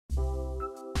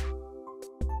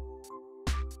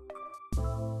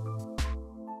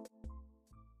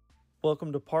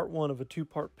Welcome to part 1 of a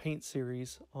 2-part paint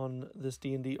series on this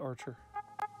D&D Archer.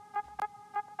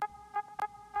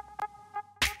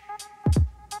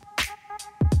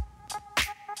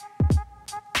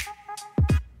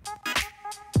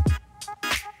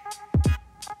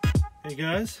 Hey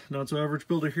guys, Not So Average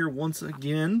Builder here once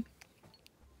again,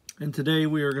 and today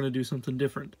we are going to do something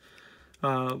different.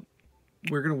 We're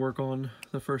going to work on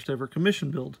the first ever commission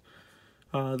build.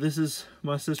 This is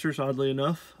my sister's, oddly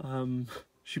enough.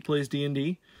 She plays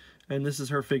D&D, and this is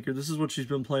her figure. This is what she's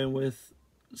been playing with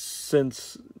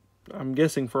since, I'm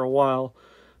guessing, for a while.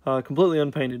 Completely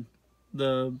unpainted.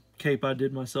 The cape I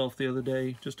did myself the other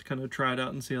day, just to kind of try it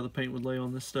out and see how the paint would lay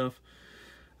on this stuff.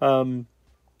 Now,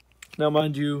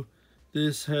 mind you,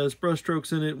 this has brush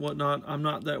strokes in it, whatnot. I'm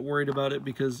not that worried about it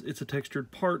because it's a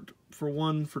textured part, for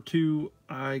one. For two,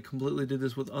 I completely did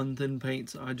this with unthinned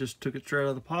paints. I just took it straight out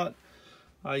of the pot.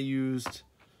 I used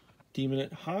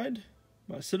Demonite Hide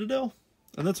by Citadel,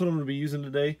 and that's what I'm going to be using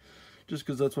today, just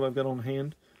because that's what I've got on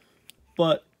hand.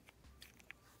 But,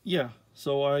 yeah,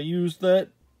 so I used that,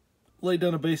 laid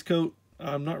down a base coat.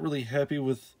 I'm not really happy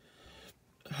with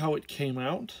how it came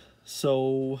out,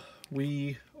 so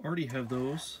we already have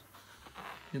those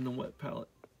in the wet palette.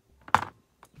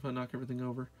 If I knock everything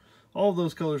over. All of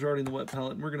those colors are already in the wet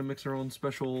palette, and we're going to mix our own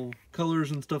special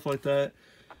colors and stuff like that.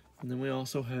 And then we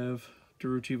also have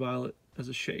Daruchi Violet as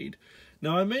a shade.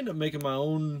 Now, I may end up making my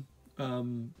own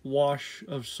wash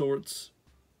of sorts,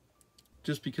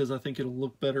 just because I think it'll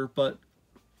look better, but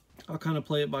I'll kind of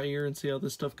play it by ear and see how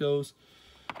this stuff goes.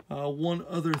 One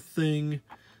other thing,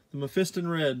 the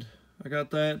Mephiston Red, I got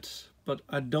that, but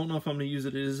I don't know if I'm going to use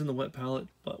it. It is in the wet palette,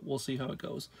 but we'll see how it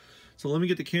goes. So let me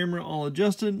get the camera all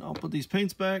adjusted. I'll put these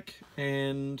paints back,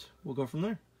 and we'll go from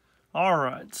there.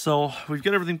 Alright, so we've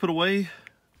got everything put away,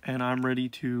 and I'm ready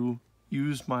to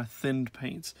use my thinned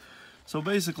paints. So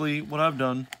basically, what I've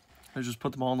done is just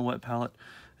put them all in the wet palette,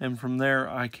 and from there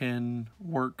I can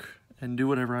work and do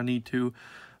whatever I need to.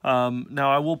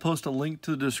 Now, I will post a link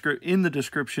to in the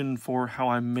description for how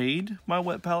I made my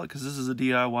wet palette, because this is a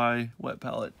DIY wet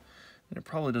palette. And it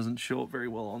probably doesn't show up very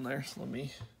well on there, so let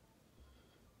me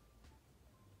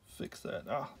fix that.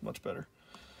 Much better.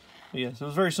 But yeah, so it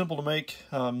was very simple to make.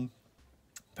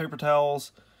 Paper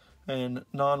towels and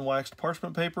non-waxed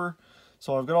parchment paper.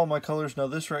 So I've got all my colors. Now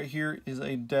this right here is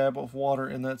a dab of water,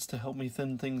 and that's to help me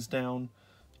thin things down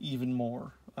even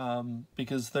more.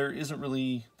 Because there's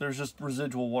just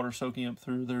residual water soaking up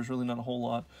through. There's really not a whole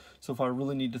lot. So if I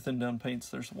really need to thin down paints,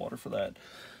 there's water for that.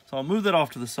 So I'll move that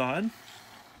off to the side.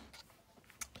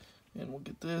 And we'll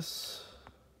get this.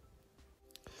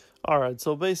 Alright,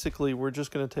 so basically we're just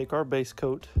going to take our base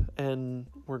coat and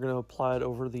we're going to apply it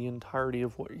over the entirety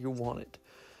of what you want it.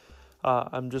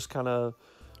 I'm just kind of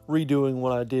redoing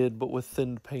what I did, but with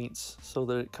thinned paints, so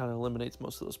that it kind of eliminates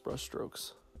most of those brush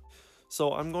strokes.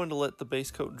 So I'm going to let the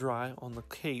base coat dry on the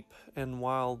cape, and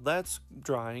while that's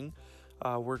drying,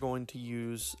 we're going to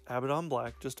use Abaddon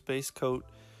Black, just a base coat,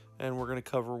 and we're going to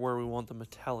cover where we want the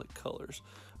metallic colors.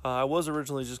 I was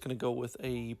originally just going to go with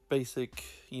a basic,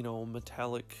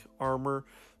 metallic armor,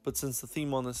 but since the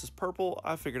theme on this is purple,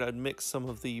 I figured I'd mix some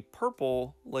of the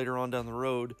purple later on down the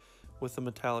road with the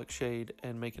metallic shade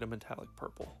and make it a metallic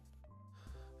purple.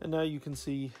 And now you can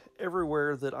see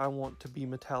everywhere that I want to be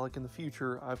metallic in the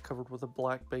future, I've covered with a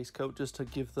black base coat just to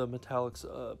give the metallics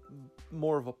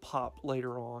more of a pop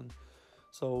later on.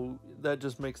 So that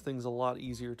just makes things a lot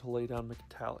easier to lay down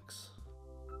metallics.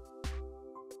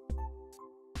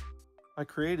 I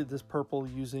created this purple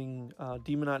using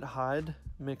Demonite Hide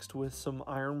mixed with some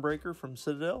Ironbreaker from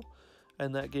Citadel,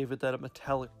 and that gave it that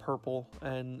metallic purple,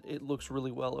 and it looks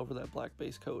really well over that black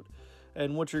base coat.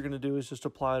 And what you're going to do is just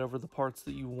apply it over the parts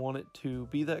that you want it to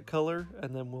be that color,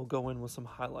 and then we'll go in with some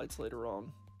highlights later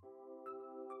on.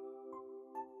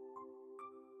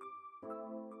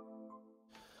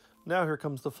 Now here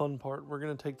comes the fun part. We're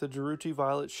going to take the Daruchi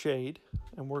Violet shade,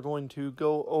 and we're going to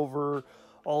go over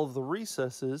all of the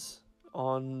recesses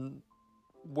on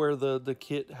where the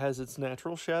kit has its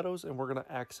natural shadows, and we're going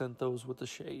to accent those with the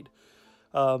shade.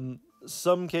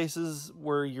 Some cases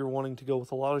where you're wanting to go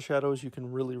with a lot of shadows, you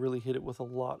can really hit it with a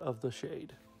lot of the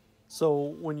shade.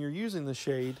 So when you're using the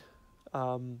shade,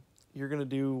 you're going to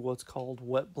do what's called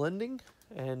wet blending,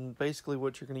 and basically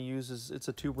what you're going to use is, it's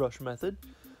a 2-brush method.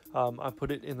 I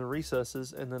put it in the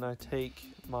recesses, and then I take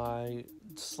my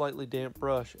slightly damp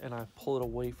brush and I pull it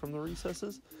away from the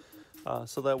recesses,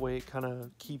 so that way it kind of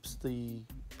keeps the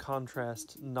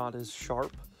contrast not as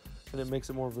sharp, and it makes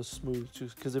it more of a smooth,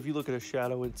 because if you look at a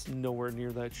shadow, it's nowhere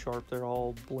near that sharp. They're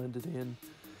all blended in.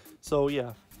 So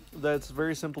yeah, that's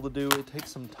very simple to do. It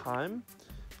takes some time,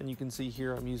 And you can see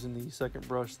here I'm using the second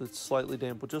brush that's slightly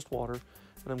damp with just water,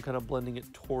 and I'm kind of blending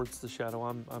it towards the shadow.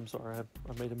 I'm sorry,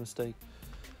 I made a mistake.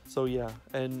 So yeah,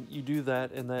 and you do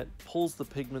that, and that pulls the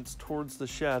pigments towards the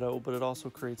shadow, but it also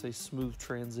creates a smooth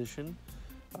transition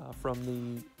from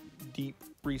the deep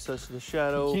recess of the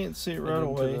shadow. You can't see it right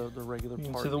away. The regular part.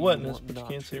 You can see the wetness, but you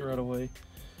can't see it right away.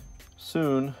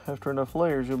 Soon, after enough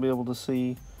layers, you'll be able to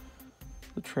see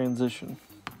the transition.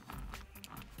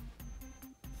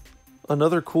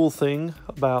 Another cool thing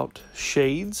about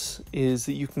shades is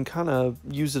that you can kind of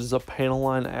use it as a panel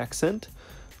line accent.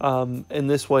 And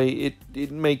this way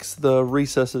it makes the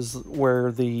recesses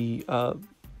where the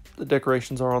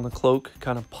decorations are on the cloak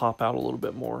kind of pop out a little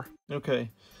bit more.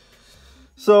 Okay,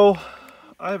 so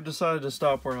I've decided to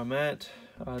stop where I'm at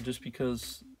just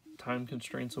because time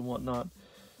constraints and whatnot.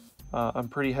 I'm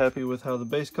pretty happy with how the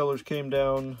base colors came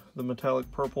down. The metallic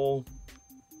purple,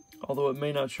 although it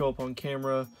may not show up on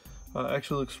camera,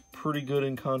 actually looks pretty good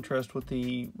in contrast with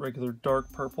the regular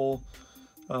dark purple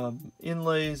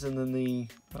inlays, and then the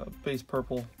base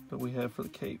purple that we have for the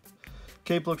cape.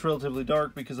 Cape looks relatively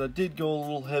dark because I did go a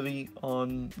little heavy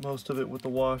on most of it with the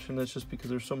wash, and that's just because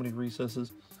there's so many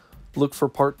recesses. Look for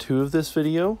part 2 of this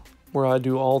video where I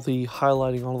do all the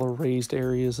highlighting, all the raised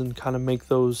areas, and kind of make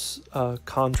those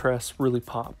contrasts really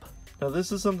pop. Now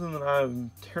this is something that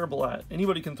I'm terrible at.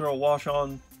 Anybody can throw a wash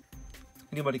on,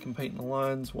 anybody can paint in the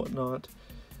lines, whatnot.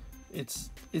 It's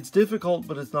difficult,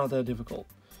 but it's not that difficult.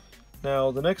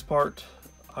 Now the next part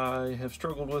I have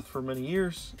struggled with for many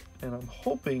years, and I'm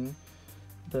hoping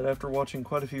that after watching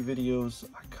quite a few videos,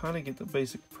 I kind of get the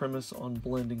basic premise on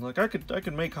blending. Like I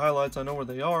could make highlights, I know where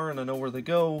they are and I know where they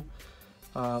go,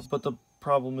 but the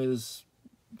problem is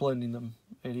blending them.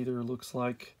 It either looks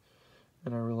like,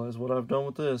 and I realize what I've done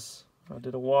with this, I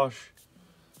did a wash,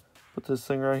 but this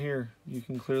thing right here, you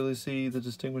can clearly see the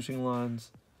distinguishing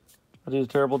lines. I did a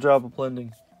terrible job of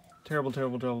blending. Terrible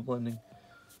job of blending.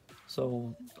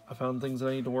 So I found things that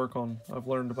I need to work on. I've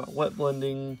learned about wet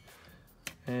blending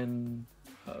and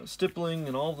stippling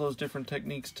and all of those different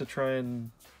techniques to try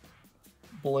and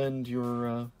blend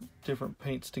your different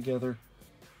paints together.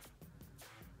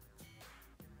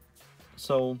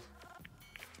 So,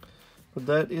 but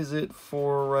that is it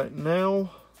for right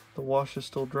now. The wash is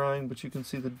still drying, but you can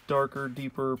see the darker,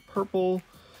 deeper purple,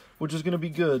 which is going to be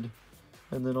good.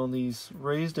 And then on these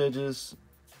raised edges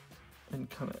and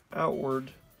kind of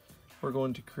outward, we're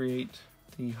going to create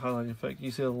the highlight effect.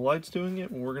 You see how the light's doing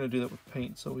it? Well, we're going to do that with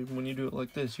paint, so even when you do it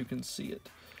like this, you can see it.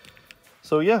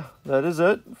 So yeah, that is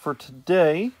it for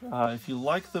today. If you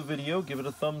like the video, give it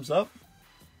a thumbs up.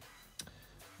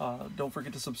 Don't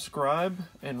forget to subscribe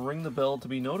and ring the bell to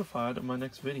be notified of my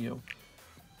next video.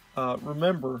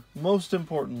 Remember, most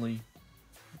importantly,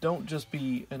 don't just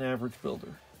be an average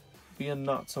builder. Be a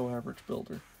not-so-average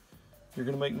builder. You're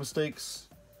going to make mistakes.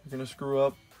 You're going to screw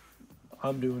up.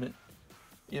 I'm doing it.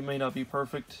 It may not be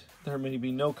perfect. There may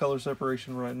be no color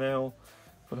separation right now,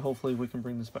 but hopefully we can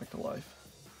bring this back to life.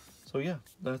 So yeah,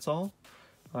 that's all.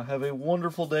 Have a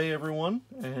wonderful day, everyone,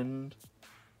 and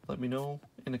let me know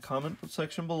in the comment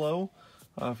section below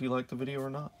if you like the video or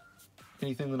not.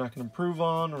 Anything that I can improve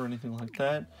on or anything like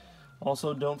that.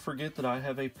 Also, don't forget that I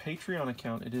have a Patreon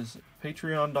account. It is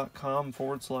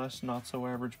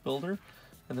patreon.com/notsoaveragebuilder,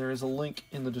 and there is a link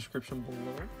in the description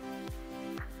below.